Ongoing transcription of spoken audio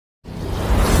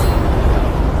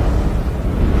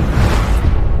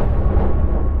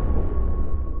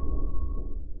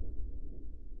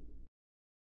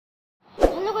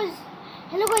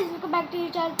Back to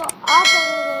channel. तो आप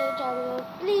channel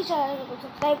please channel को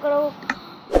सब्सक्राइब करो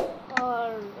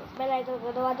और बेल आइकन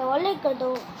को दबा दो और लाइक कर दो।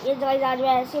 ये गाइस आज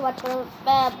मैं ऐसी बात करूँ,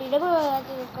 मैं अपनी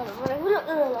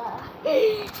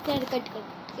कट कर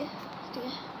ठीक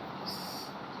है।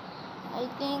 आई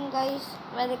थिंक गाइस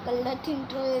मैंने गलत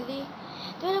इंट्रो दे दी।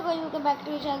 तो मेरे कोई वेलकम बैक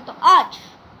टू चैनल। तो आज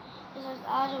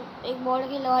एक मॉड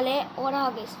खेलने वाले और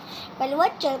आगे पहले वो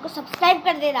चैनल को सब्सक्राइब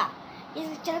कर देना।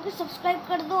 इस चैनल को सब्सक्राइब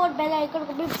कर दो और बेल आइकन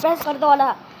को भी प्रेस कर दो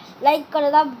वाला लाइक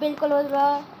करना बिल्कुल मत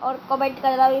भूलना और कमेंट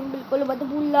करना भी बिल्कुल मत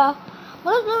भूलना।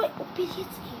 मतलब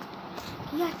ओपिनियंस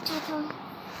ये अच्छा था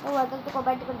और वाटर तो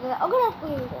कमेंट कर देना अगर आपको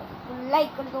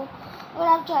लाइक कर दो और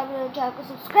आप चैनल को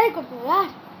सब्सक्राइब कर दो यार।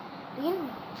 ठीक है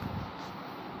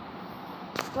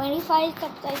 25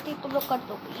 सब्सक्राइब तुम लोग कर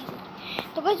दो प्लीज।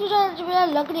 तो बस मुझे मेरा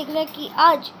लक निकला है कि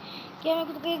आज क्या मैं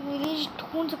खुद को एक विलेज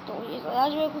ढूंढ सकता हूँ।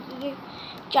 आज मैं खुद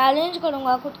चैलेंज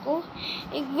करूँगा खुद को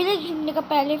एक विलेज ढूंढने का।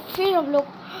 पहले फिर हम लोग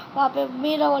वहाँ पे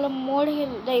मेरा वाला मोड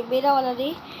नहीं मेरा वाला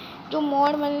नहीं जो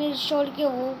मोड मैंने इंस्टॉल किया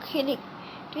वो खेले।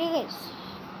 ठीक है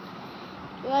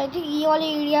तो आई थिंक ये वाले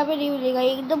एरिया पे नहीं मिलेगा,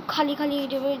 एकदम खाली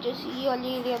एरिया में जैसे ये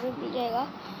वाले एरिया में मिल जाएगा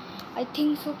आई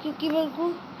थिंक सो। क्योंकि मेरे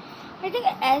को आई थिंक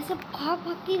ऐसे भाग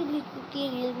की रिलीज होती है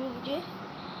रियल में मुझे।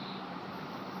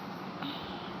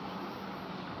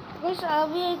 बस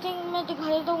अभी आई थिंक मैं दिखा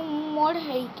देता हूँ मोड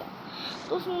है ही क्या।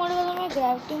 तो उस मोड का नाम है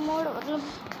ग्रेविटी मोड, मतलब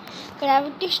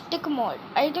gravity stick mode.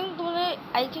 I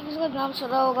think इसका नाम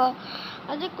सुना होगा।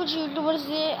 आई थिंक कुछ यूट्यूबर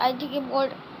से आई थिंक ये मोड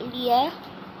लिया है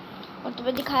और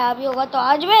तुम्हें दिखाया भी होगा। तो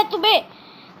आज मैं तुम्हें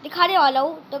दिखाने वाला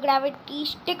हूँ द ग्रेविटी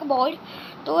स्टिक मोड।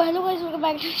 तो hello guys welcome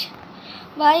back to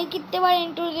भाई कितने बार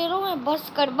इंट्रो दे रहा हूँ मैं,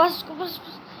 बस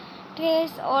ठीक है।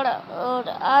 और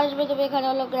आज मैं तुम्हें दिखाने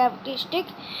वाला ग्रेविटी स्टिक।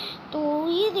 तो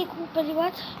ये देखो पहली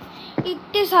बात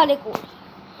इतने सारे कोल,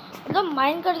 मतलब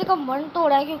माइंड करने का मन तो हो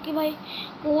रहा है क्योंकि भाई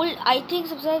कोल आई थिंक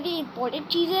सबसे ज़्यादा इम्पोर्टेंट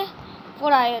चीज़ है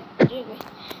फॉर आयरन में।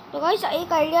 तो गाइस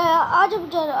एक आइडिया है आज मैं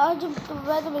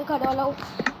तुम्हें दिखाने वाला हूँ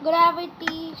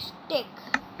ग्रेविटी स्टिक।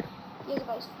 ये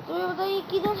गाइस तुम्हें बताइए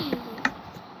किधर है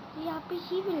ये यहाँ पे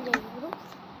ही मिल जाएगी ब्रो।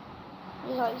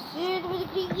 ये गाइस ये तुम्हें दिख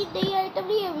रही नई आइटम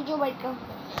नहीं है जो बाइट का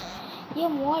ये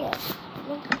मोड है,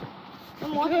 ये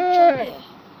मोड अच्छा है।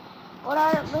 और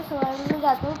मैं सर्वाइवल में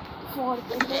जाता हूँ फॉर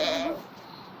के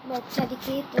अच्छा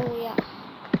दिखे तो या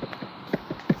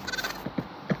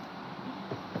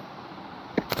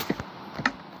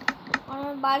और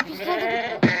मैं बाहर किस तरह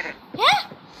है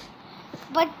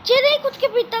बच्चे ने खुद के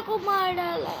पिता को मार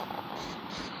डाला।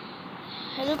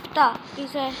 हेलो पिता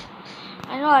किस है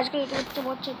आई नो आजकल के बच्चे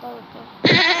बहुत चेता होते हैं।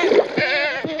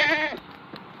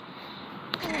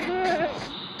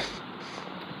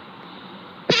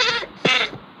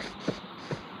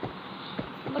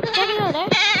 बच्चा किधर है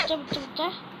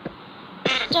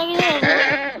बच्चा किधर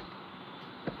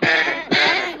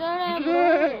है ब्रो,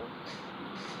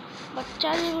 बच्चा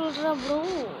नहीं बोल रहा ब्रो,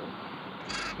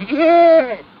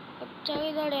 बच्चा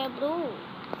किधर है ब्रो।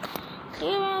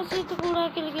 ये मैं ऐसे तो पूरा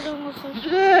खेल के रहूँगा फिर।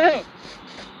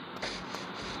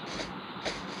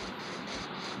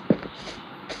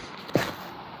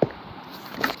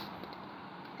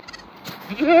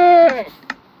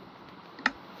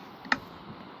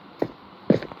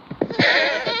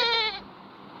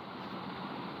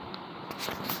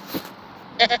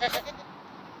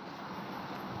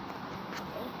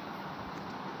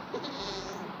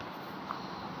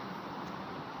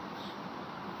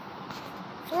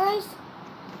 गाइस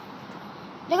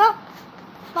देखो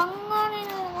पंगा नहीं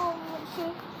लगा मुझसे।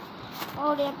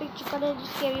 और यहाँ पे चिकन है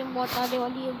जिसकी अभी मौत आने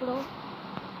वाली है ब्रो।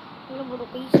 ब्रो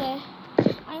कैसा है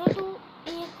आई नो तू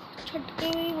एक छटके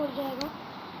में ही मर जाएगा।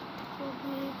 तो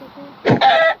देखो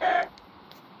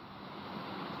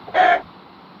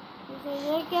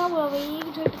ये क्या बोला भाई एक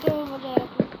झटके में मर जाएगा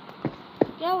तू,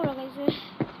 क्या बोला कैसे।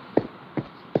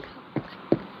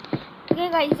 ठीक है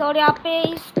गाइस और यहाँ पे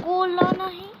इसको लाना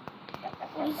है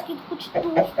और इसके कुछ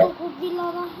दोस्तों को भी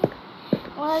लाना है।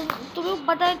 और तुम्हें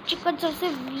पता है चिकन सबसे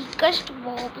वीकेस्ट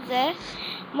मॉब्स है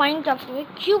माइनक्राफ्ट में।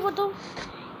 क्यों बताओ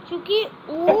क्योंकि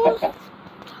वो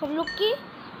हम लोग की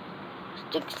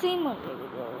स्टिक से ही मर गए।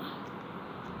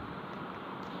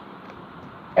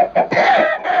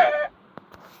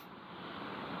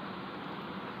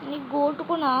 गोट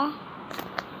को ना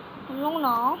हम लोग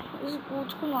ना इस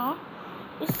गोट को ना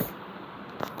इस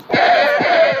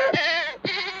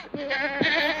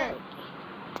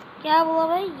क्या हुआ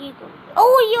भाई ये करो।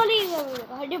 ओह ये वाली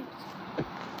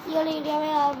एरिया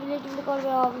में आप विलेज में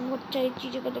बहुत सारी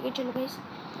चीज़ें करके चलो गाइस।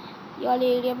 ये वाले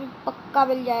एरिया में पक्का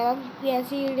मिल जाएगा क्योंकि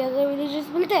ऐसे एरिया से विलेजेस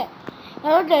मिलते हैं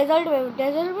यार। डेजर्ट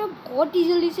में बहुत ही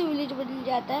जल्दी से विलेज मिल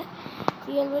जाता है।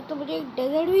 रियल में तो मुझे एक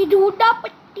डेजर्ट भी ढूंढना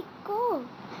पट्टी को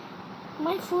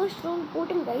my first round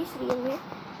portal guys real में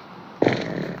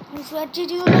इससे अच्छी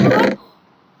चीज होगा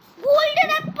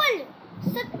गोल्डन एप्पल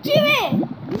सच्ची में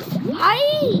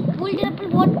भाई गोल्डन एप्पल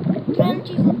बहुत रेयर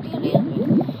चीज होती है रियल में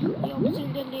ये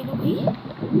ऑब्सीडियन ले लो भाई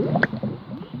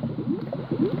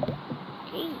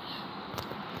ओके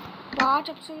 5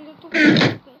 ऑब्सीडियन तो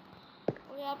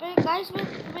और यहाँ पे गाइस मैं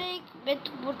एक बेट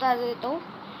बता देता हूँ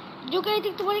जो कि आई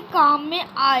थिंक तुम्हारे काम में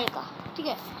आएगा ठीक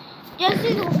है जैसे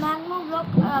मैग्मा ब्लॉक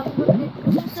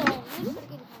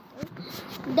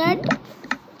दैट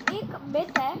एक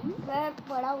बेट है मैं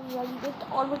पढ़ा हुई वाली बेट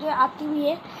और मुझे आती हुई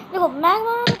है देखो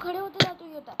मैग्मा में खड़े होते ना तो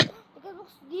ये होता है लेकिन लोग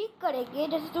स्नीक करेंगे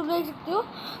जैसे तुम देख सकते हो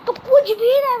तो कुछ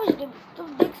भी डैमेज तुम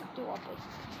देख सकते हो वहाँ पे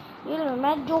ये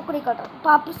मैं जोक नहीं कर रहा हूँ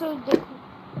वापस से देखो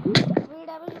कोई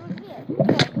डैमेज मिल रही है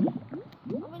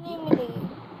अभी नहीं मिलेगी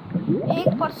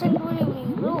 1% भी नहीं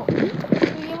मिलेगी ब्रो तो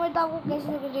ये मैं तो आपको कैसे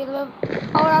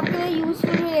मतलब और आपके लिए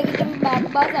यूजफुल भी रहेगी जब बैक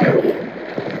बाज आएगी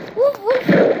वो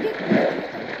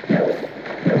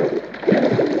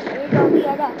डॉगी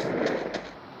आजा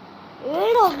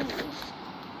डॉगी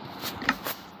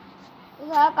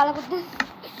काला कुत्ते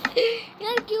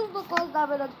यार क्यों बकवास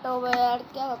दावे रखता हूँ मैं यार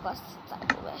क्या बकवास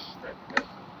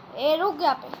ए रुक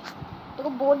यहाँ पे तेरे को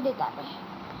बोर्ड देता है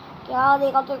क्या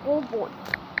देगा तेरे को बोर्ड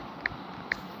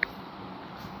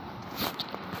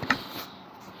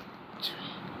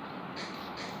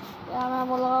क्या मैं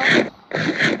बोला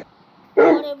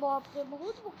अरे बाप रे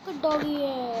बहुत बुक्कट डॉगी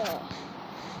है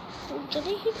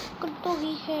चली ही बुक्कट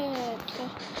डॉगी है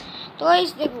तो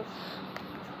इस देखो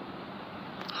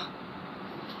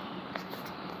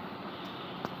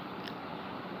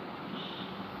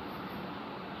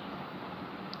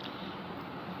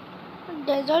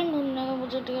डेजर्ट ढूंढने का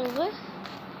मुझे रियल पे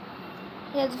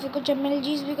या तो फिर कुछ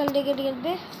एमएलजीज भी कर लेंगे रियल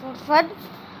पे फॉर फन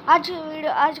आज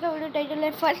का वीडियो टाइटल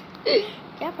है फन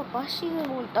क्या पपाशी में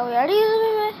बोलता हूँ यार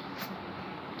ये मैं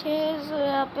चीज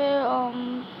यहाँ पे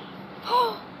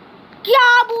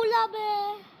क्या बोला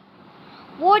मैं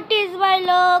व्हाट इज माय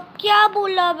लव क्या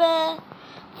बोला मैं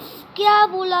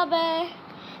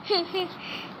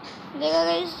देखा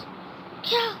गाइस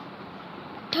क्या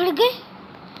डर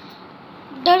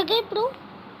गए ब्रो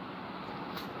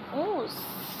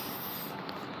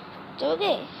चल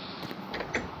गए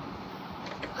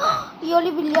ये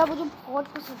वाली बिल्लियाँ मुझे बहुत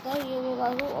पसंद है ये लगा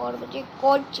दो और मुझे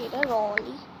कॉड चाहिए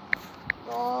रॉली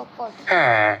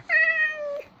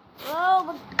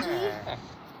बच्ची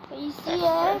कैसी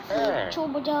है पूछो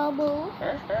बजाबो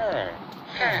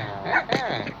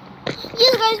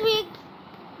यस गाइस भी एक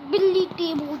बिल्ली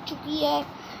टीम हो चुकी है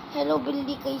हेलो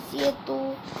बिल्ली कैसी है तू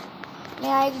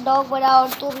मैं एक डॉग बना और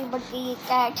तो भी बढ़ गई है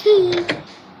कैट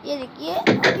ये देखिए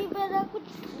अभी मैं कुछ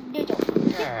ढूंढने जाऊँ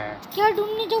क्या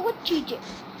ढूंढने जाऊँ चीजें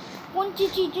कौन सी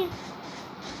चीजें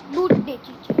ढूंढने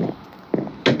चीजें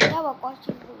क्या बकवास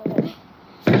चीज बोला मैंने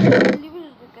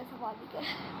कैसे मालूम क्या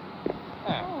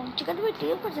चिकन में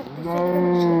टेप कर सकते हैं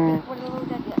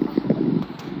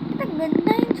इतना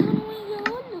गंदा इंसान हुआ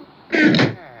यार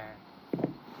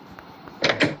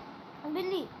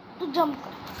बिल्ली तू जंप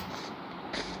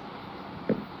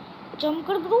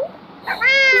कर ब्रो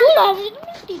डैमेज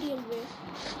मिलती रियल में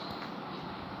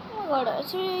ओह गॉड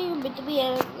ऐसे बिट भी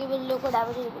है कि बिल्लियों को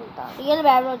डैमेज नहीं मिलता रियल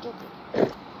बैड हो चुकी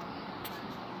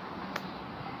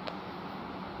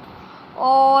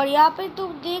और यहाँ पे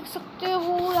तुम देख सकते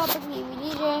हो यहाँ पे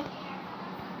विलेज है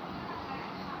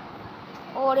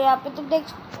और यहाँ पे तुम देख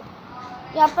सकते हो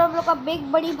यहाँ पे हम लोग का बिग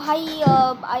बड़ी भाई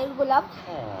आयल गुलाम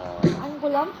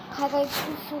खाएगा एक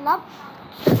सोला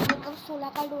मतलब 16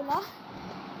 का डोला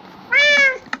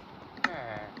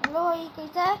हेलो ये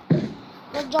कैसा है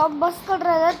तो जॉब बस कर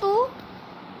रहा है तू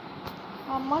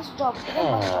हाँ मस्त जॉब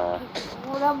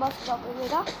पूरा मस्त जॉब है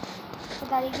मेरा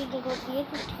बताने की जरूरत नहीं है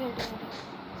कुछ खेल रहे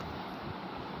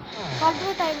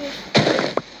काटने टाइम वेस्ट अरे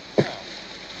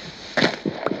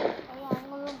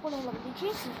हम लोगों को नहीं लगती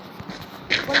चीज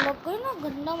वो लोग को ना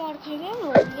गंदा मार खाएंगे हम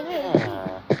लोग ये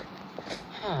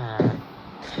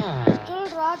चल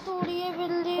रात हो रही है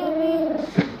बिल्ली अभी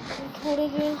थोड़ी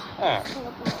देर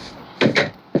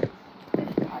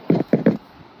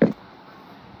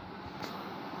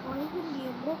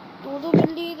दो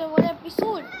बिल्ली वाला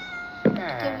एपिसोड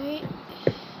कभी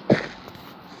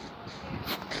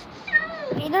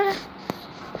इधर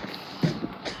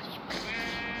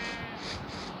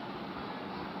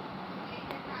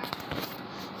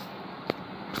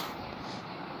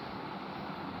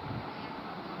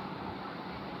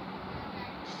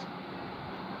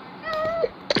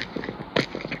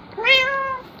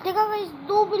देखा गाइस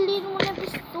 2 बिल्ली इन वन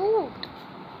एपिसोड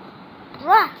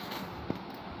वाह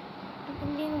 2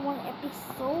 बिल्ली इन वन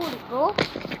एपिसोड ब्रो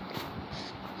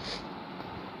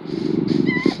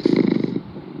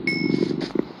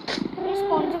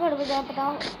पे जाए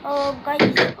बताओ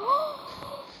गाइस।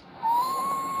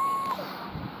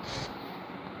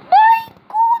 भाई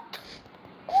कूद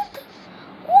कूद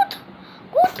कूद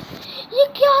कूद। ये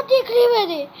क्या देख रही है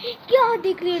मेरे, क्या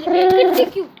देख रही है कितनी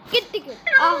क्यूट कितनी क्यूट।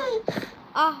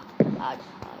 आ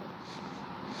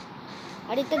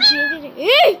अरे तक धीरे धीरे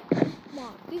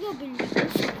मारती क्या बिल्ली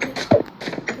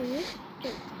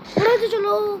थोड़ा तो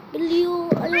चलो बिल्ली हो।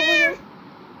 अरे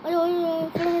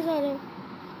थोड़ा सा आ जाओ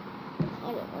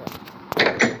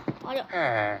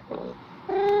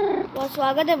बहुत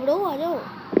स्वागत है ब्रो। आ जाओ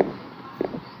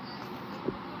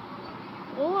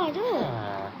ब्रो आ जाओ।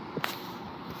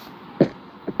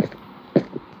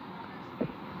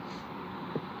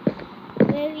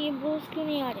 ये ब्रोस क्यों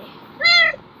नहीं आ रहे?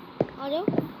 आ जाओ।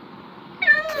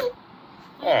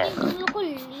 तुम लोग को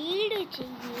लीड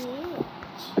चाहिए।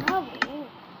 अच्छा ब्रो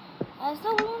ऐसा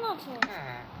बोलो ना फिर।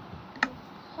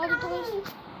 अरे तो वैसे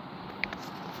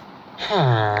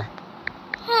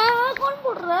हाँ कौन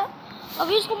बोल रहा है?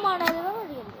 अभी इसको मारना है ना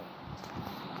रियल में।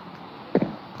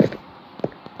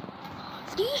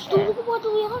 30 दोनों को बात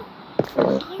हुई यार।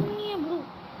 टाइम नहीं है ब्रो।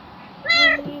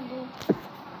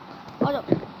 आ जाओ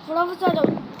फटाफट से आ जाओ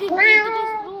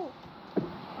ब्रो।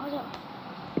 आ जाओ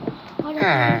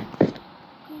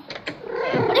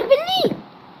अरे बिल्ली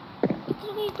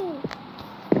किधर गई तू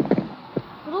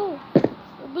ब्रो?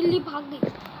 वो बिल्ली भाग गई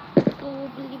ब्रो। वो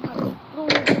बिल्ली भाग गई।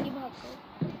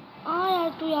 आ यार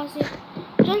तू यहाँ से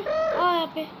चल। आ यहाँ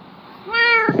पे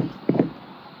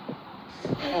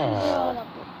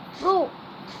ब्रो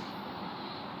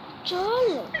चल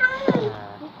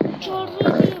चल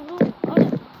रही थी ब्रो।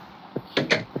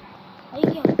 आई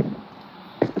क्या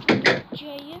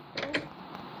चाहिए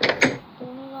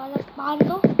दोनों वाला बांध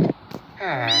दो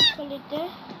कर लेते हैं।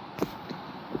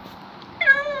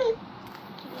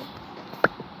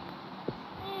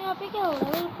 यहाँ पे क्या हो रहा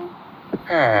है बिल्कुल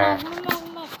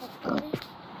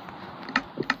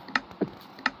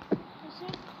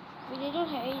मुझे जो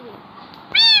है ही नहीं।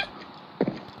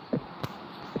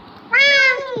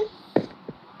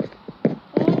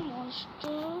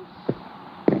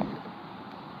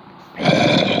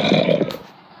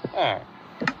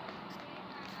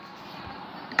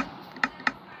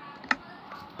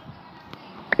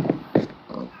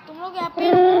 तुम लोग यहाँ पे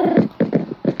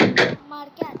मार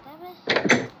के आता है बस।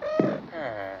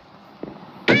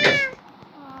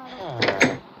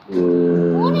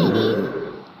 कौन है ये?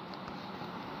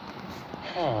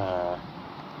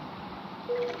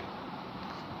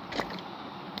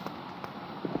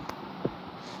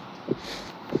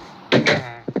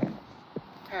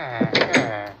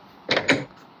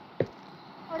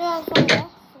 अरे ऐसा है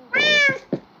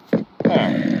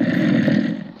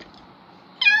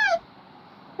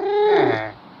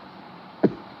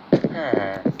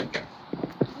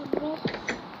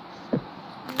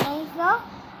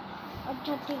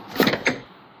अच्छा ठीक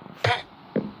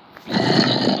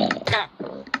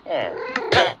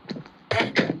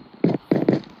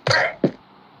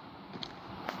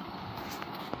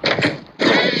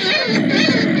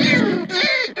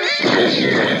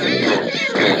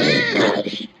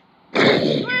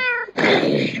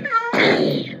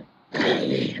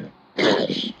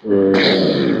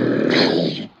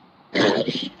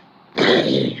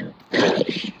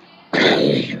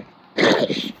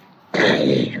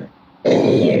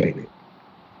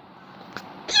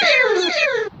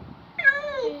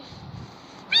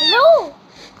हेलो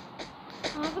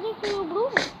आपने क्यों ब्रो?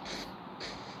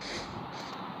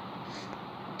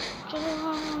 चलो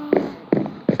हाँ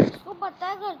इसको पता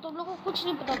है घर तुम लोग को कुछ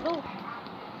नहीं पता ब्रो।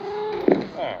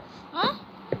 हाँ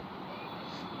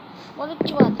बहुत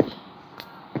अच्छी बात है।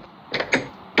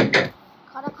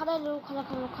 खाना खा लो खाना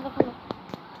खा लो खाना खा लो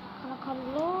खाना खा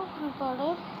लो खाना खा लो।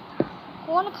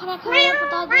 कौन खाना खा रहा है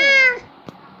बता दो।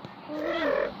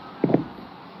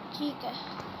 ठीक है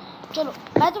चलो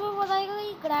मैं तुम्हें बताएगा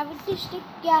कि ग्रेविटी स्टिक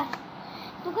क्या है।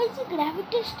 तो गाइस ये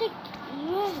ग्रेविटी स्टिक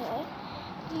ये है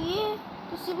ये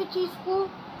किसी भी चीज़ को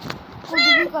कुछ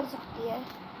भी कर सकती है।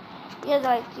 ये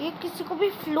गाइस ये किसी को भी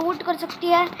फ्लोट कर सकती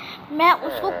है। मैं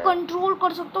उसको कंट्रोल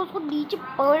कर सकता हूँ, उसको नीचे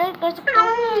पकड़ कर सकता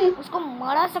हूँ, उसको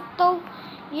मारा सकता हूँ।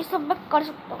 ये सब मैं कर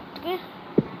सकता हूँ। ठीक है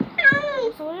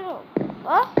समझ रहे हो?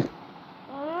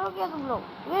 क्या तुम लोग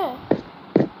ये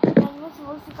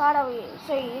वो सिखा रहा हूँ। ये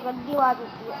सही ये गंदी बात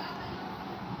होती है।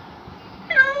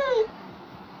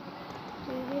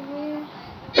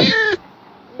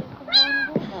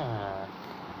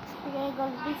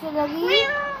 गलती से लगी।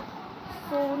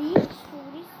 Sorry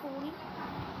sorry sorry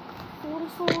sorry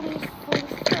sorry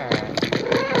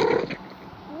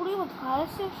पूरी मत खाए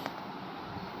सिर्फ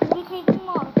पूरी खाई तो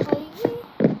मार खाएगी।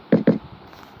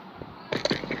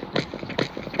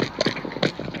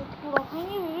 पूरा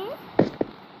खाएंगे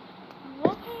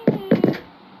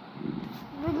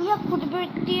बिल्लियाँ खुद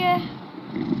बैठती है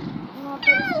यहाँ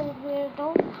पे तो।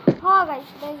 हाँ गाइस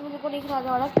मुझे को नहीं खिलाने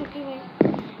वाला क्योंकि मैं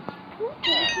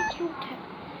क्यूट है।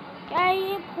 क्या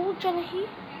ये पूछ रही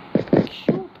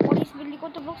क्यूट, और इस बिल्ली को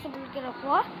तुम लोग संभाल के रखो।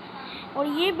 और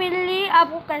ये बिल्ली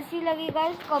आपको कैसी लगी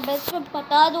गाइस कमेंट्स में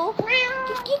बता दो।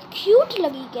 कितनी क्यूट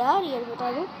लगी क्या रियल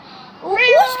बता दो। ओ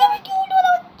उसका भी क्यूट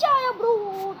वाला बच्चा आया ब्रो।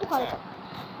 तो खा ले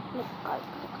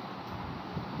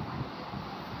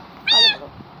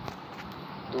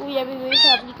तू ये भी मेरी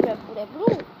फैमिली का मेंबर है ब्रो।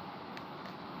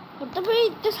 मतलब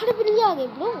इतने सारे बिल्ली आ गए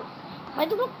ब्रो। भाई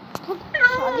तुम लोग खुद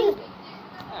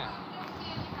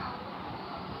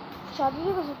शादी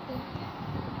भी कर सकते हैं।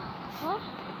 हाँ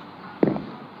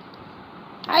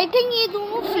आई थिंक ये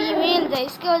दोनों फीमेल है,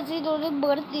 इसके वजह से दोनों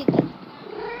बर्थ देते हैं।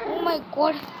 Oh my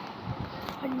God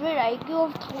 100 IQ of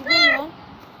 1000 यार।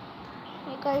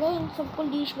 मैं कह रहा इन सबको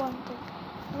लीश बांधते हैं।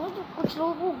 तो कुछ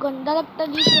लोगों को गंदा लगता है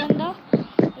लीश बांधना।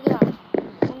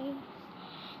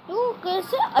 तो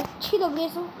कैसे अच्छी लगे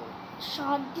सब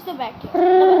शांति से बैठे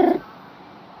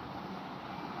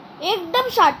एकदम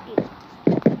शांति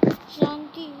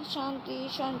शांति शांति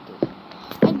शांति।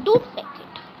 I don't like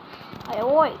it. I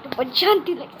avoid but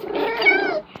शांति लगती।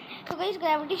 तो गाइस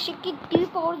ग्रेविटी शिप की टी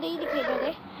पावर नहीं दिखे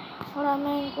मेरे। और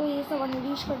मैं इनको ये सब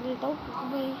अनलीश कर देता हूँ क्योंकि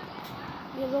भाई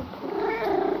ये लोग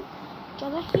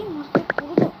ज़्यादा ही मरते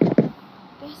पूरे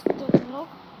कह सकते हो तुम लोग।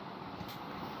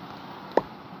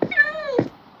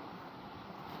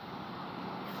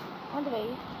 और भाई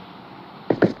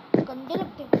गंदे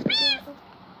लगते हैं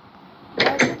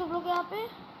बैठो तुम लोग यहाँ पे।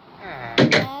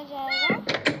 आ जाएगा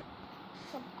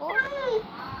सबको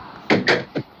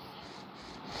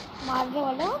मारने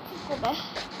वाला सबको मैं।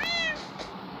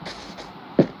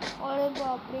 अरे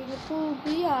बाप रे तू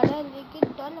भी आ रहा है लेकिन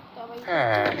डर लगता है भाई।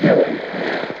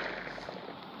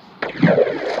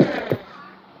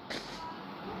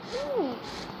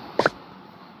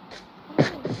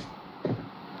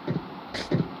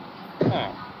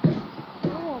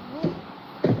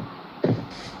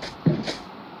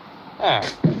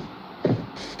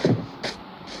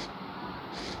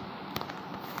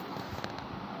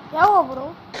 क्या हुआ ब्रो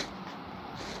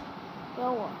क्या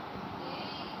हुआ।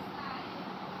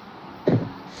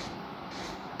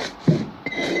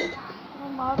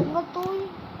 मैं मारूंगा तो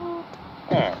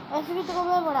ऐसे भी तो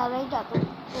मैं बढ़ाना ही चाहता हूँ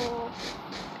तो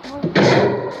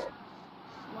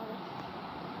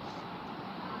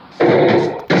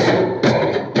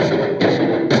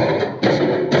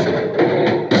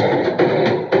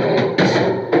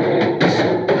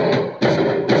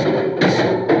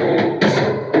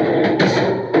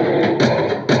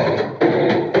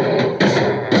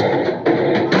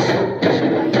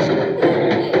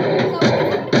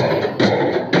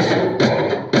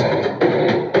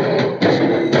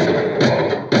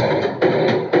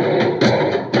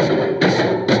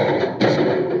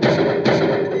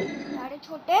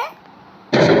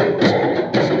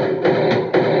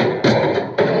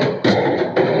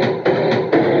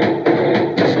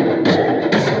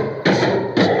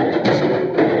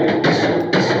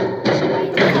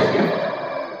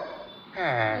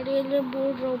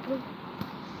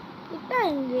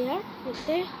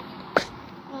सकते हैं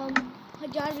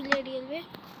 1000 मिलियन रियल में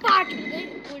 5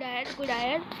 मिलियन गुड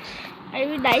आयर अरे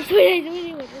भी 250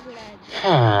 नहीं बोलते गुड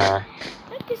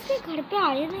आयर। किसके घर पे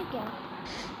आए ना क्या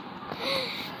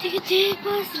ठीक है तेरे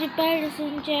पास रिपेयर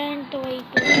डिसेंचेंट तो वही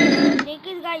तो।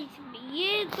 लेकिन गाइस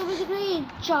ये तो मुझे दिख रही है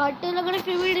चार्टर लग रहा है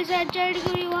फिर भी डिसेंचेंट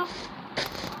क्यों नहीं हुआ।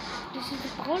 दिस इज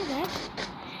कौन है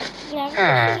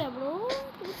ग्रैविटी ब्रो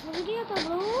तुम समझ गया था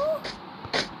ब्रो।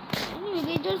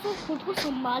 विलेजर्स को खुद को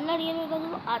संभालना रियल में तो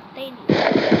आता ही नहीं।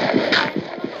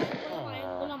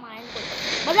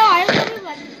 मतलब आयरन को भी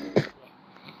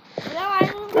मतलब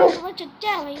आयरन को बहुत चच्चा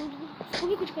है भाई उसको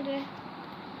भी कुछ कर रहा है।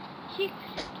 ठीक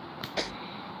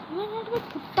मैं नॉट में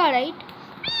कुत्ता राइट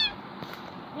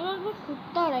मैं नॉट में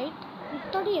कुत्ता राइट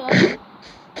कुत्ता नहीं है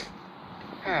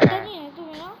कुत्ता नहीं है तो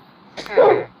मेरा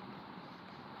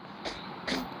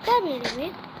कुत्ता मेरे में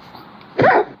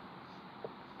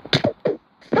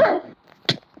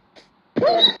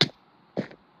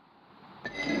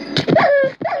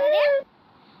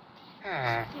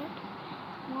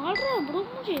मार रहा है ब्रो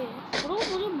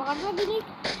मुझे मारना भी नहीं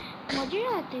मजे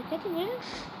आते क्या तुम्हें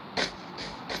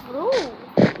bro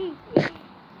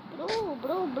bro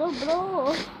bro bro bro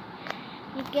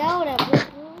ये क्या हो रहा है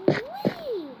ब्रो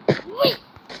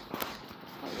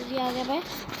जी आ गया भाई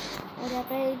और यहाँ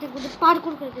पे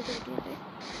पार्कोर कर देते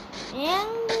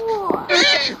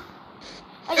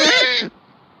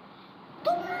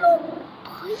तुम लोग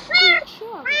भाई पीछे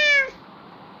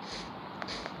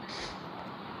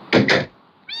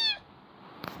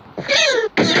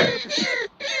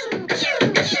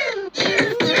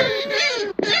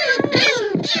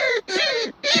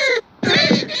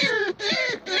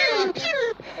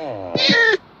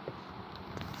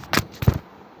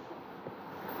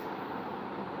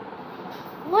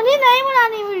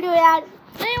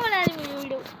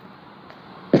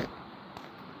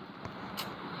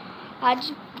आज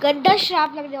गड्ढा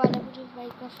श्राप लगने वाला है मुझे भाई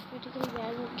का क्रिटिकल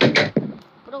बैड हो गया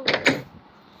ब्रो।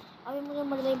 अभी मुझे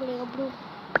मरना ही पड़ेगा ब्रो।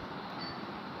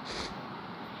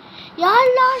 यार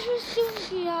लाश उसकी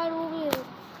उनकी यार हो गई।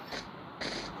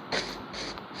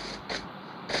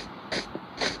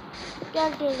 क्या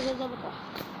ट्रेड करता बता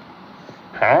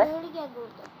क्या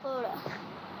बोलता थोड़ा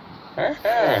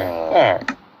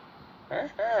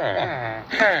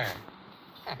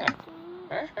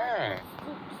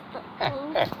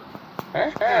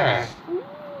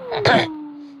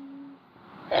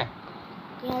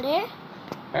यारे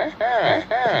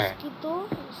इसकी तो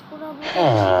इसको ना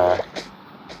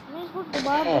मैं इसको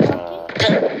दोबारा बना के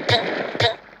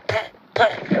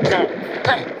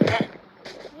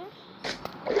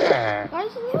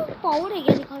गाइस ये पावर है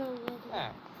क्या दिखा रहा है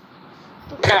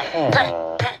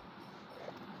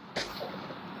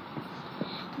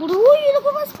ब्रो ये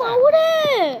लोगों के पास पावर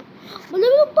है। मतलब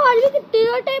ये लोग पानी में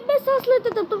कितना टाइम में सांस लेते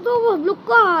तब तक तो हम लोग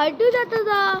का हार्ट हो जाता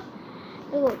था।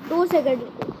 देखो 2 सेकंड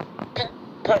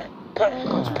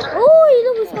ओ ये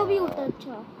लोग इसका भी होता है।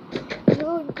 अच्छा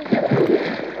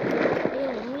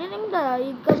मुझे नहीं पता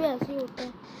इनका भी ऐसे ही होता है।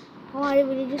 हमारे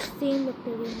विलेज सेम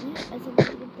बैक्टीरिया में ऐसे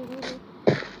बैक्टीरिया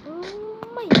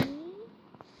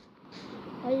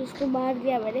और इसको मार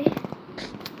दिया मैंने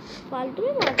फालतू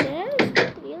में मारते हैं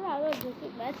इसको ये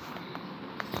बात।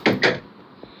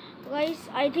 गाइस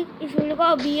आई थिंक इस वीडियो को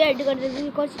अभी एड कर देती हूँ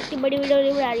बिकॉज इतनी बड़ी वीडियो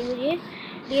नहीं बना रही मुझे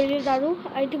रियल में बता दूँ।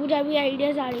 आई थिंक मुझे अभी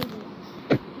आइडियाज आ रही थी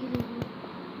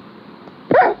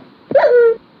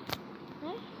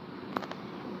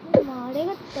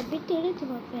मारेगा तभी तेरे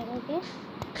दिमाग पे आएगा क्या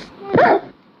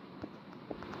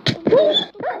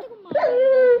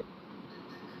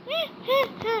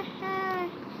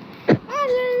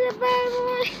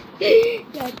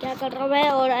यार क्या कर रहा हूँ मैं।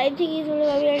 और आई थिंक इस वीडियो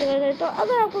का भी एंड कर दें। तो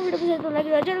अगर आपको वीडियो पसंद तो लाइक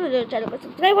करें चैनल को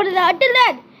सब्सक्राइब कर देना। Until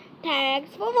then, thanks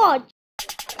for watching.